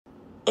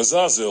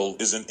Azazel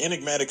is an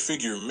enigmatic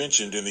figure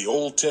mentioned in the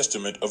Old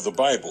Testament of the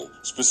Bible,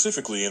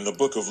 specifically in the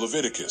book of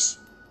Leviticus.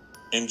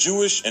 In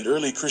Jewish and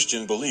early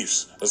Christian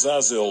beliefs,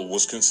 Azazel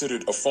was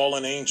considered a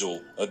fallen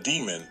angel, a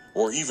demon,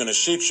 or even a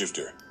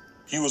shapeshifter.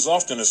 He was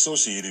often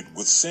associated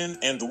with sin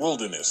and the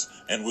wilderness,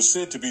 and was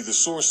said to be the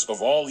source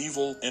of all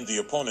evil and the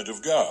opponent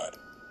of God.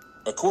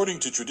 According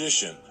to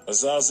tradition,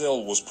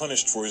 Azazel was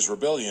punished for his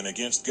rebellion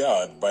against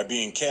God by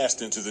being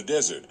cast into the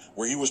desert,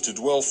 where he was to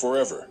dwell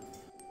forever.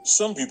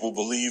 Some people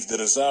believe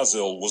that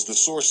Azazel was the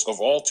source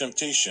of all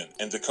temptation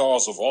and the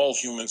cause of all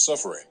human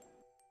suffering.